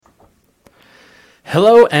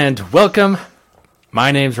Hello and welcome.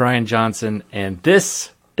 My name's Ryan Johnson, and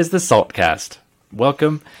this is the Saltcast.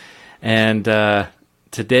 Welcome. And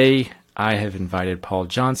today I have invited Paul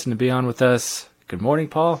Johnson to be on with us. Good morning,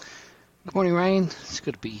 Paul. Good morning, Ryan. It's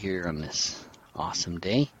good to be here on this awesome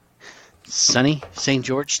day. Sunny St.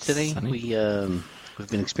 George today. Sunny. We've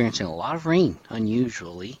been experiencing a lot of rain,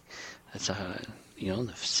 unusually. That's the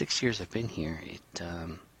 6 years I've been here, it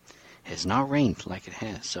has not rained like it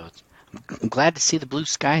has. So I'm glad to see the blue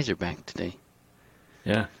skies are back today.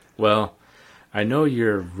 Yeah. Well, I know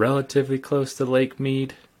you're relatively close to Lake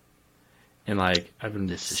Mead, and I've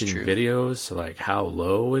been seeing videos, so how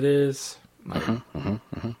low it is.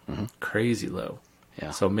 Crazy low.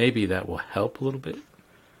 Yeah. So maybe that will help a little bit.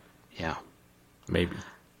 Yeah. Maybe.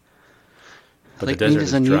 But Lake the desert Mead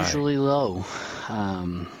is dry. unusually low,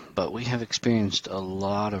 but we have experienced a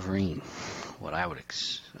lot of rain.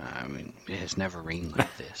 It has never rained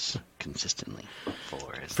like this consistently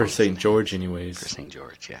for St. George, anyways. For St.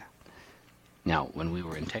 George, yeah. Now, when we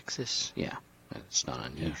were in Texas, yeah, it's not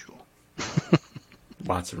unusual. Yeah.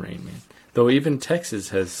 Lots of rain, man. Though even Texas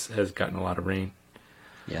has gotten a lot of rain.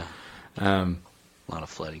 Yeah. A lot of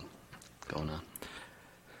flooding going on.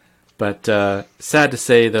 But sad to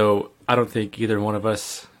say, though, I don't think either one of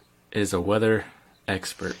us is a weather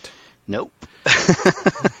expert. Nope.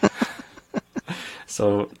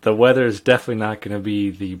 So the weather is definitely not going to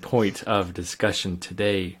be the point of discussion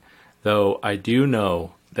today, though I do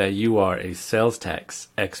know that you are a sales tax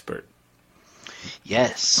expert.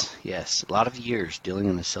 Yes. A lot of years dealing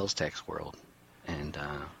in the sales tax world, and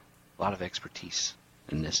a lot of expertise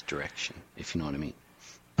in this direction, if you know what I mean.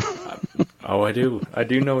 Oh, I do. I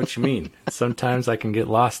do know what you mean. Sometimes I can get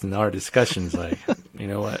lost in our discussions. You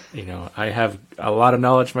know what? I have a lot of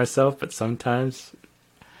knowledge myself, but sometimes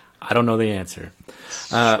I don't know the answer.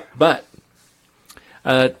 But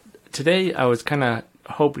today I was kind of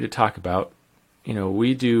hoping to talk about,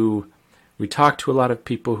 we talk to a lot of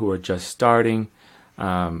people who are just starting,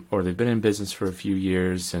 or they've been in business for a few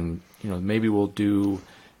years, and, maybe we'll do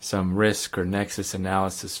some risk or nexus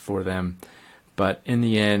analysis for them. But in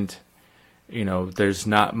the end, there's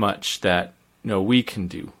not much that, we can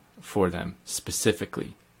do for them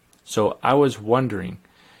specifically. So I was wondering,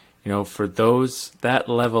 for that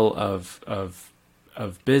level of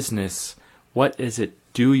business, what is it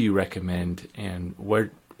do you recommend, and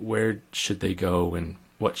where should they go, and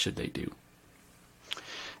what should they do?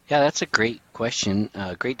 Yeah, that's a great question,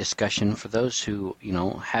 great discussion. For those who,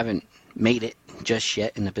 haven't made it just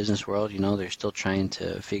yet in the business world, they're still trying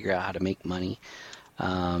to figure out how to make money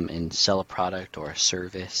and sell a product or a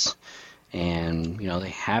service. And, they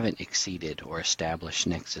haven't exceeded or established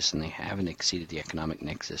nexus, and they haven't exceeded the economic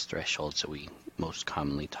nexus thresholds that we most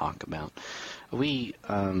commonly talk about. We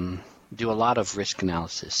do a lot of risk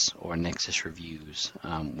analysis or nexus reviews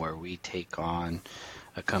where we take on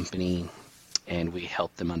a company and we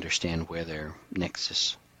help them understand where their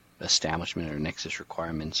nexus establishment or nexus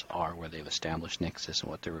requirements are, where they've established nexus and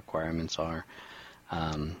what their requirements are.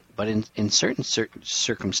 But in certain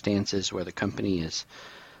circumstances where the company is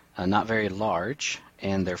not very large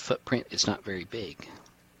and their footprint is not very big,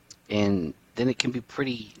 and then it can be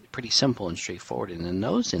pretty simple and straightforward. And in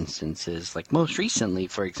those instances, like most recently,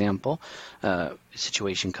 for example, a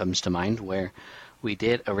situation comes to mind where we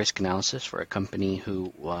did a risk analysis for a company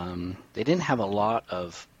who they didn't have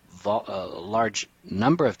a large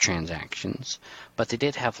number of transactions, but they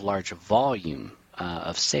did have large volume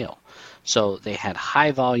of sale. So they had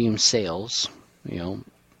high volume sales,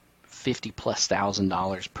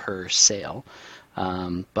 $50,000+ per sale,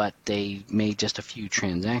 but they made just a few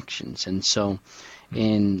transactions. And so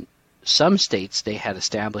in some states they had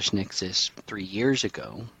established nexus 3 years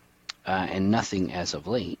ago and nothing as of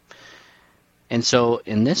late. And so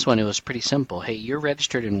in this one it was pretty simple. Hey, you're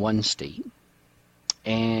registered in one state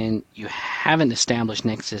and you haven't established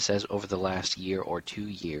nexus as over the last year or 2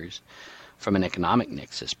 years from an economic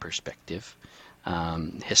nexus perspective.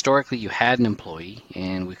 Historically, you had an employee,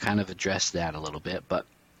 and we kind of addressed that a little bit, but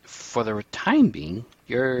for the time being,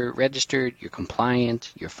 you're registered, you're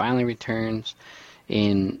compliant, you're filing returns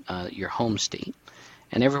in your home state,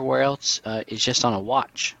 and everywhere else is just on a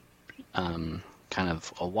watch, kind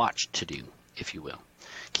of a watch to do, if you will.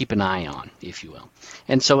 Keep an eye on, if you will.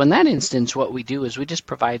 And so in that instance, what we do is we just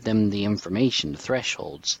provide them the information, the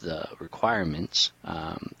thresholds, the requirements,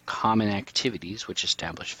 common activities, which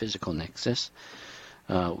establish physical nexus.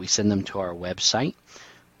 We send them to our website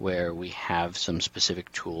where we have some specific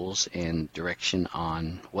tools and direction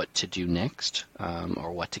on what to do next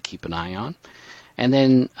or what to keep an eye on. And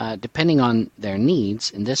then depending on their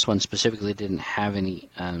needs, and this one specifically didn't have any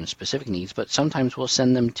specific needs, but sometimes we'll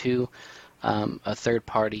send them to a third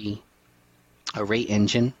party, a rate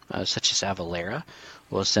engine such as Avalara.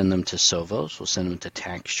 We'll send them to Sovos. We'll send them to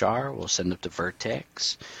TaxJar. We'll send them to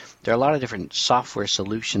Vertex. There are a lot of different software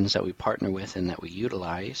solutions that we partner with and that we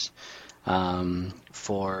utilize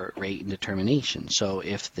for rate and determination. So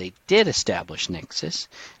if they did establish Nexus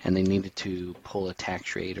and they needed to pull a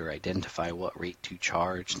tax rate or identify what rate to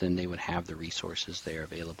charge, then they would have the resources there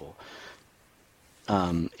available.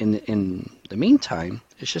 In the meantime,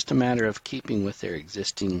 it's just a matter of keeping with their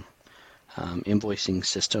existing invoicing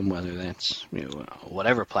system, whether that's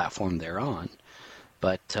whatever platform they're on.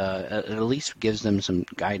 But it at least gives them some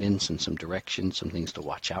guidance and some direction, some things to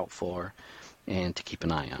watch out for, and to keep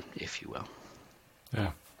an eye on, if you will.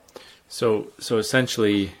 Yeah. So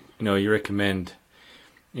essentially, you recommend,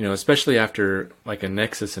 especially after like a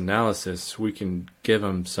Nexus analysis, we can give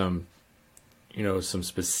them some, some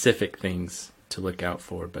specific things to look out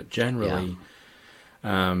for. But generally,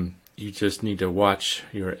 you just need to watch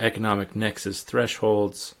your economic Nexus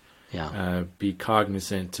thresholds. Yeah. Be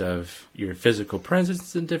cognizant of your physical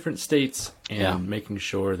presence in different states and making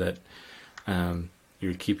sure that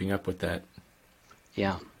you're keeping up with that.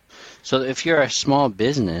 Yeah. So if you're a small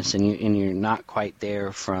business and you're not quite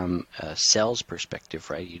there from a sales perspective,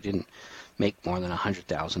 right? You didn't make more than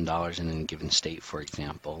 $100,000 in a given state, for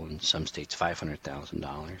example. In some states,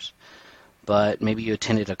 $500,000. But maybe you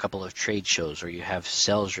attended a couple of trade shows, or you have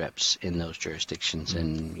sales reps in those jurisdictions,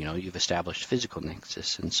 and you've established physical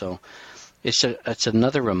nexus. And so it's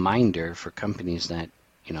another reminder for companies that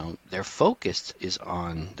their focus is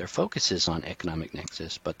on economic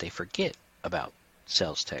nexus, but they forget about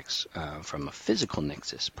sales tax from a physical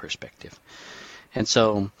nexus perspective. And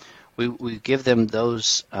so we give them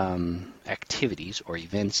those activities or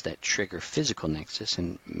events that trigger physical nexus,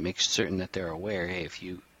 and make certain that they're aware, hey, if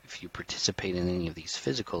you participate in any of these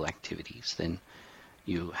physical activities, then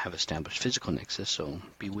you have established physical nexus. So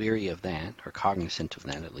be wary of that, or cognizant of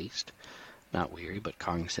that at least. Not weary, but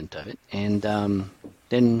cognizant of it. And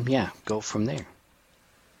then go from there.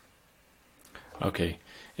 Okay.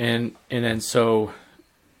 And then so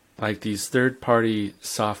like these third-party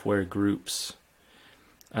software groups,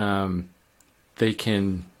 they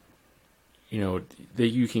can,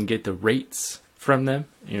 you can get the rates from them.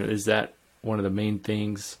 Is that one of the main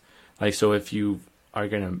things? Like, so if you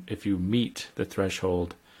meet the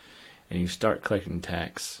threshold and you start collecting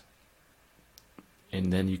tax,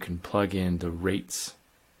 and then you can plug in the rates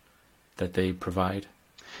that they provide.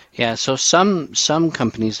 Yeah, so some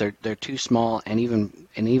companies they're too small, and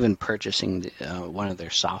even purchasing one of their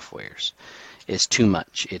softwares is too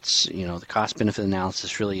much. It's the cost benefit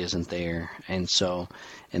analysis really isn't there, and so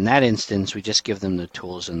in that instance we just give them the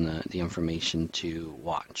tools and the information to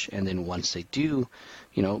watch. And then once they do,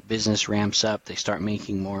 business ramps up, they start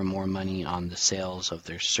making more and more money on the sales of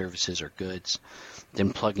their services or goods,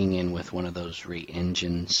 then plugging in with one of those rate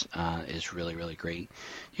engines is really, really great.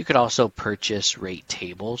 You could also purchase rate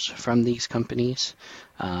tables from these companies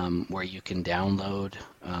where you can download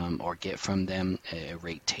or get from them a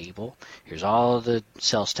rate table. Here's all of the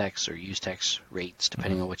sales tax or use tax rates,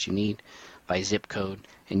 depending on what you need, by zip code,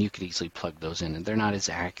 and you could easily plug those in. And they're not as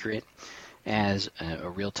accurate as a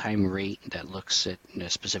real-time rate that looks at a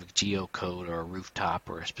specific geocode or a rooftop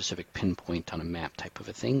or a specific pinpoint on a map type of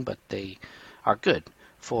a thing, but they are good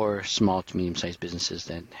for small to medium-sized businesses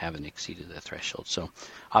that haven't exceeded the threshold. So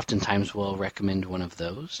oftentimes we'll recommend one of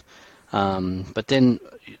those. But then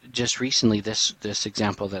just recently, this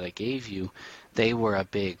example that I gave you, they were a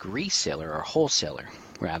big reseller or wholesaler,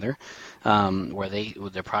 rather, where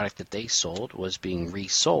the product that they sold was being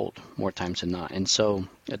resold more times than not. And so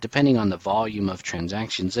depending on the volume of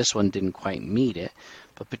transactions, this one didn't quite meet it,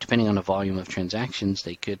 but depending on the volume of transactions,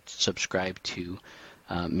 they could subscribe to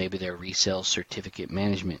maybe their resale certificate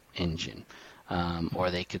management engine,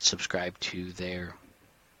 or they could subscribe to their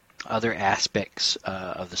other aspects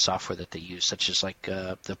of the software that they use, such as like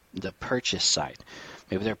the purchase side.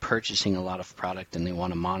 Maybe they're purchasing a lot of product and they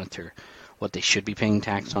want to monitor what they should be paying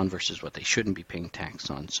tax on versus what they shouldn't be paying tax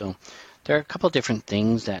on. So there are a couple of different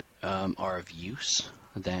things that are of use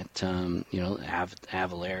that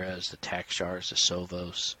Avalara's, the TaxJars, the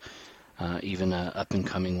Sovos, even an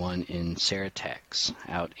up-and-coming one in Ceratax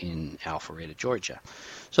out in Alpharetta, Georgia.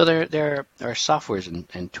 So there are softwares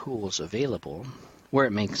and tools available where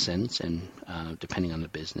it makes sense, and depending on the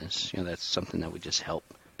business, that's something that would just help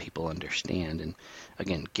people understand, and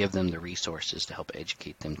again, give them the resources to help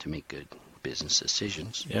educate them to make good business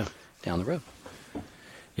decisions down the road.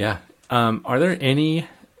 Yeah. Are there any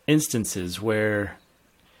instances where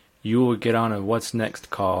you will get on a What's Next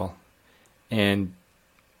call and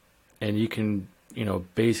you can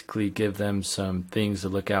basically give them some things to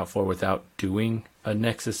look out for without doing a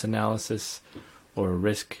nexus analysis or a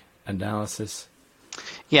risk analysis?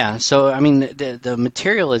 Yeah, so I mean, the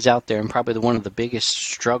material is out there, and probably one of the biggest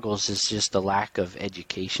struggles is just the lack of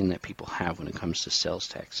education that people have when it comes to sales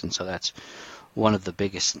tax, and so that's one of the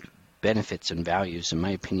biggest benefits and values, in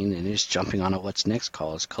my opinion, and just jumping on a What's Next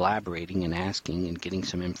call is collaborating and asking and getting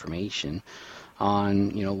some information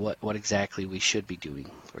on what exactly we should be doing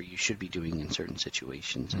or you should be doing in certain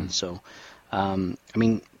situations. And so I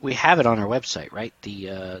mean, we have it on our website, right?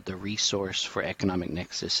 The resource for Economic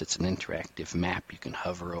Nexus. It's an interactive map. You can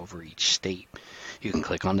hover over each state. You can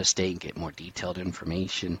click on the state and get more detailed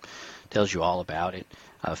information. Tells you all about it.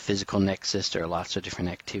 Physical Nexus. There are lots of different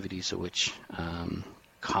activities, which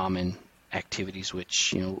common activities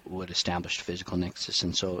which would establish physical nexus.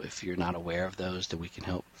 And so, if you're not aware of those, then we can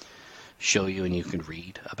help show you, and you can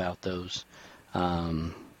read about those.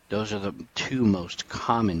 Those are the two most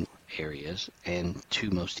common areas and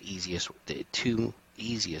the two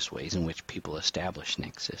easiest ways in which people establish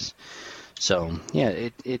nexus. So yeah,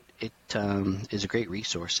 it is a great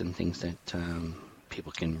resource and things that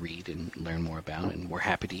people can read and learn more about, and we're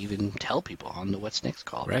happy to even tell people on the What's Next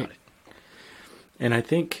call about it. And I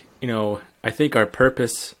think our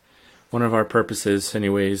purpose, one of our purposes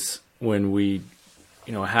anyways, when we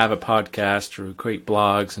have a podcast or create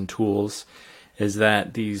blogs and tools, is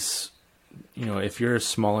that these, if you're a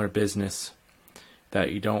smaller business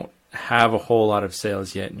that you don't have a whole lot of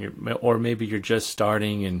sales yet, or maybe you're just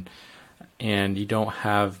starting and you don't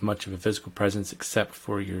have much of a physical presence except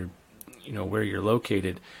for your, where you're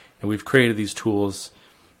located, and we've created these tools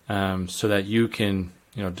so that you can,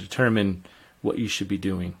 determine what you should be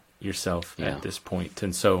doing yourself at this point.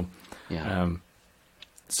 And so, and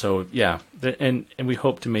we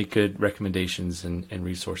hope to make good recommendations and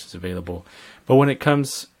resources available. But when it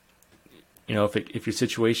comes, if your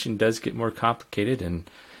situation does get more complicated and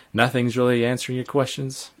nothing's really answering your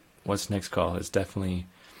questions, What's Next call is definitely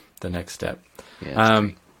the next step.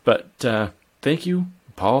 But thank you,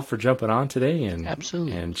 Paul, for jumping on today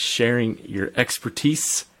and sharing your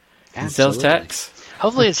expertise in sales tax.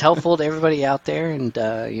 Hopefully it's helpful to everybody out there. And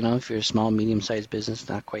if you're a small, medium-sized business,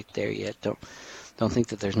 not quite there yet, don't think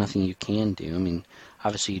that there's nothing you can do. I mean,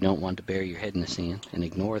 obviously you don't want to bury your head in the sand and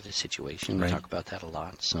ignore the situation. We talk about that a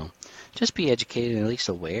lot. So just be educated and at least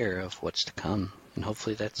aware of what's to come. And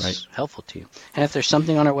hopefully that's helpful to you. And if there's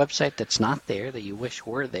something on our website that's not there that you wish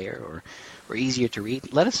were there or easier to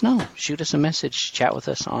read, let us know. Shoot us a message. Chat with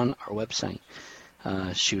us on our website.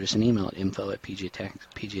 Shoot us an email at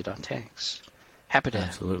info@pga.tax. Happy to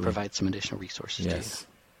provide some additional resources to you.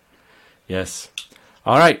 Yes.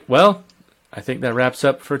 All right. Well, I think that wraps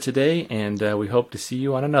up for today, and we hope to see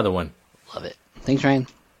you on another one. Love it. Thanks, Ryan.